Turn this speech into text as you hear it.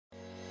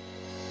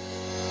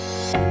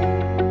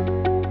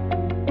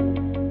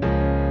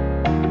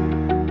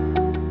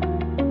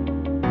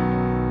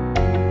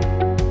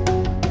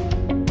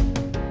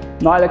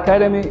Nile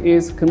Academy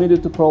is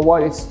committed to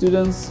provide its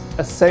students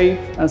a safe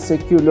and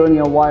secure learning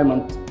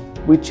environment.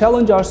 We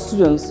challenge our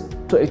students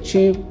to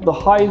achieve the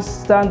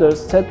highest standards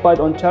set by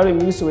the Ontario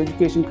Ministry of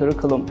Education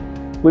curriculum.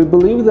 We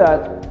believe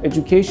that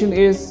education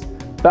is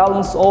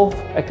balance of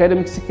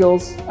academic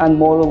skills and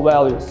moral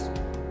values.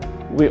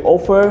 We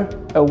offer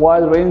a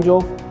wide range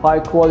of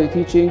high-quality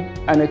teaching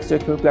and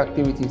extracurricular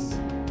activities.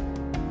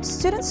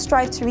 Students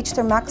strive to reach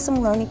their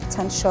maximum learning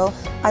potential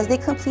as they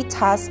complete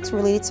tasks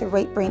related to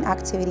right brain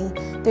activity.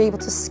 They're able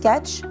to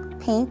sketch,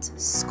 paint,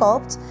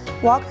 sculpt,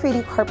 while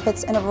creating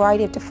carpets and a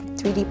variety of different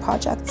 3D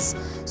projects.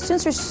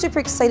 Students are super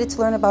excited to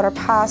learn about our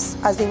past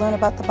as they learn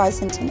about the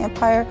Byzantine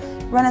Empire,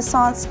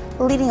 Renaissance,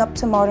 leading up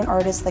to modern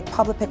artists like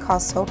Pablo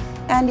Picasso,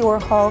 Andy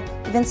Warhol,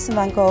 Vincent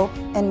van Gogh,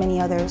 and many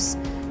others.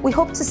 We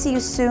hope to see you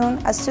soon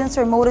as students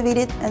are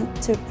motivated and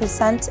to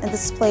present and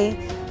display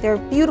their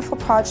beautiful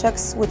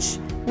projects which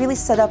really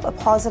set up a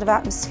positive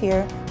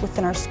atmosphere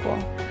within our school.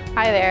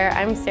 Hi there,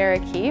 I'm Sarah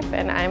Keefe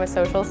and I'm a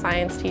social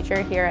science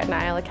teacher here at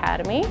Nile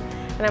Academy,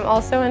 and I'm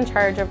also in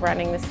charge of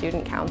running the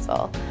Student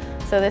Council.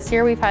 So this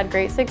year we've had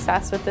great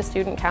success with the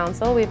Student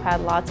Council. We've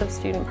had lots of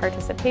student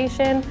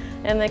participation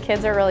and the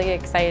kids are really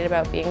excited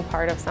about being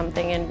part of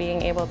something and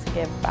being able to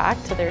give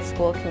back to their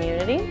school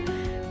community.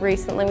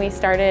 Recently we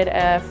started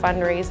a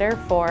fundraiser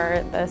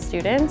for the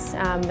students.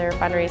 They're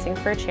fundraising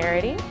for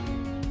charity.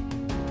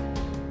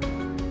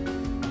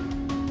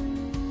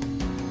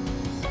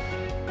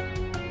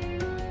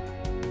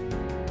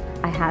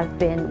 I have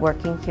been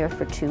working here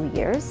for 2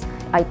 years.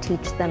 I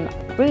teach them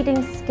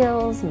reading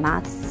skills,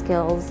 math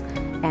skills,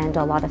 and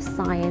a lot of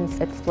science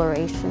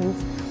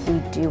explorations. We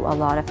do a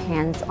lot of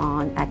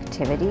hands-on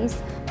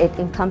activities. It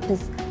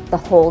encompasses the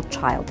whole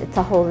child. It's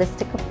a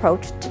holistic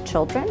approach to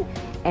children,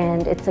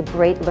 and it's a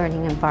great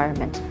learning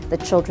environment. The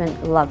children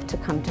love to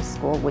come to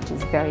school, which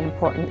is very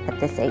important at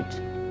this age.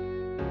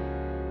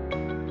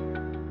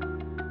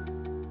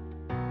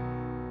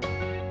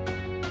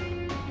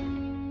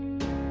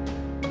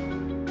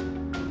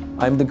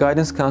 I'm the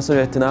guidance counselor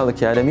at the Nile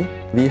Academy.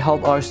 We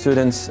help our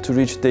students to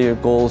reach their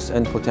goals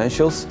and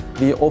potentials.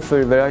 We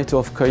offer a variety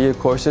of career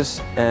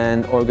courses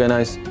and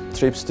organize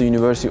trips to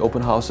university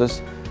open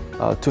houses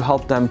to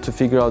help them to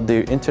figure out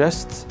their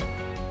interests.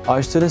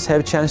 Our students have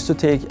a chance to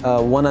take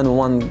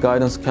one-on-one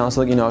guidance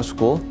counseling in our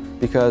school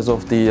because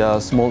of the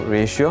small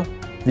ratio.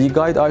 We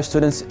guide our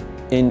students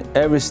in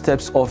every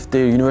steps of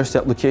their university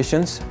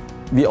applications.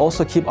 We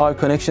also keep our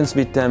connections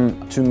with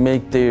them to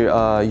make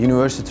their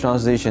university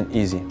transition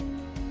easy.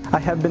 I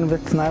have been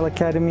with Nile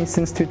Academy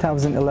since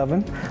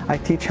 2011. I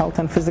teach health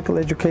and physical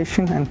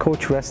education and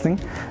coach wrestling.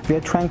 We are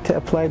trying to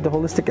apply the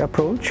holistic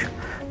approach,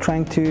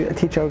 trying to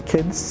teach our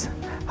kids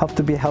how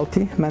to be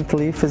healthy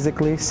mentally,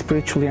 physically,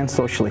 spiritually, and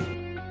socially.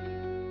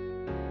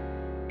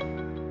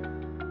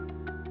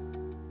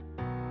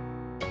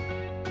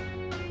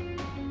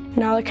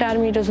 Nile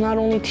Academy does not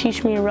only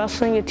teach me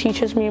wrestling, it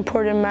teaches me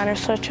important manners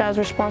such as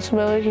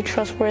responsibility,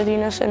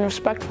 trustworthiness, and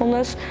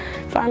respectfulness.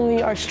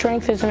 Finally, our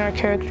strength is in our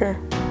character.